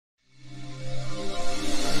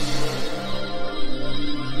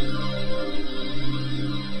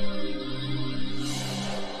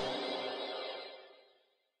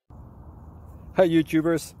Hi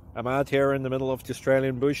YouTubers, I'm out here in the middle of the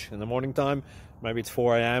Australian bush in the morning time. Maybe it's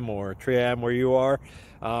 4 a.m. or 3 a.m. where you are.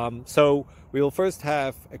 So we'll first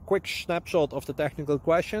have a quick snapshot of the technical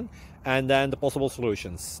question and then the possible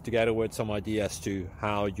solutions, together with some ideas to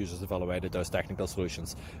how users evaluated those technical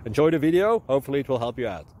solutions. Enjoy the video, hopefully it will help you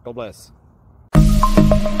out. God bless.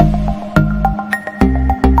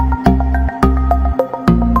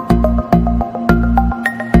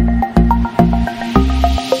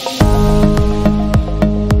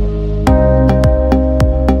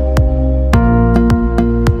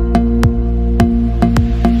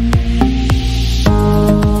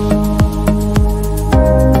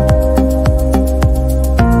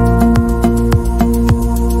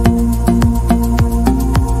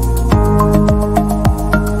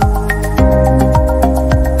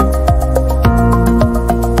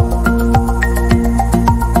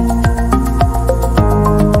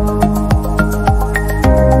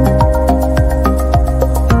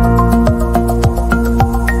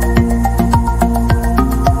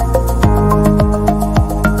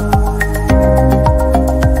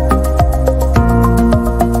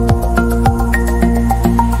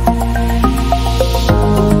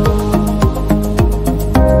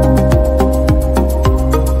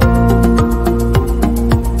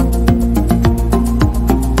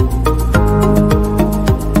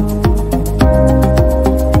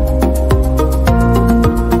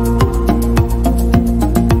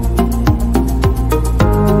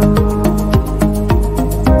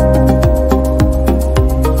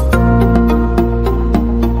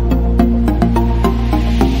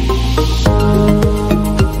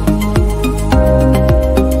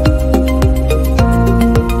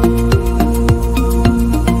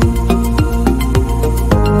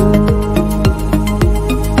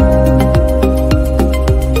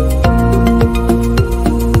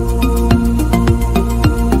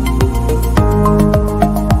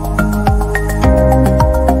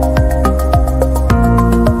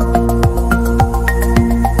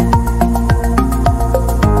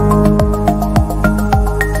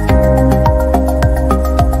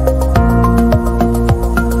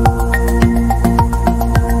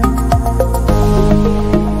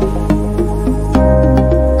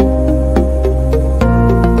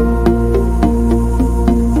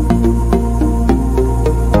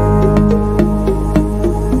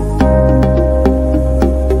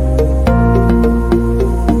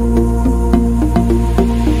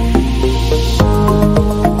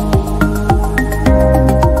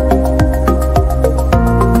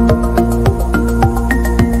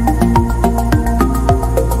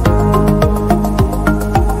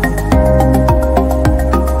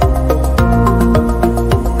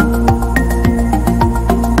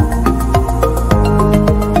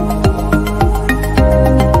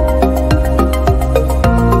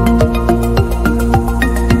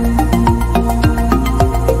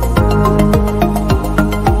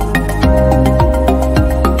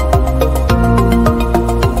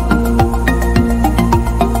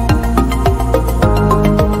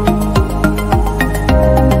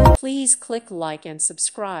 Please click like and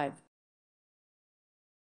subscribe.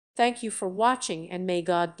 Thank you for watching, and may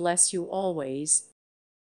God bless you always.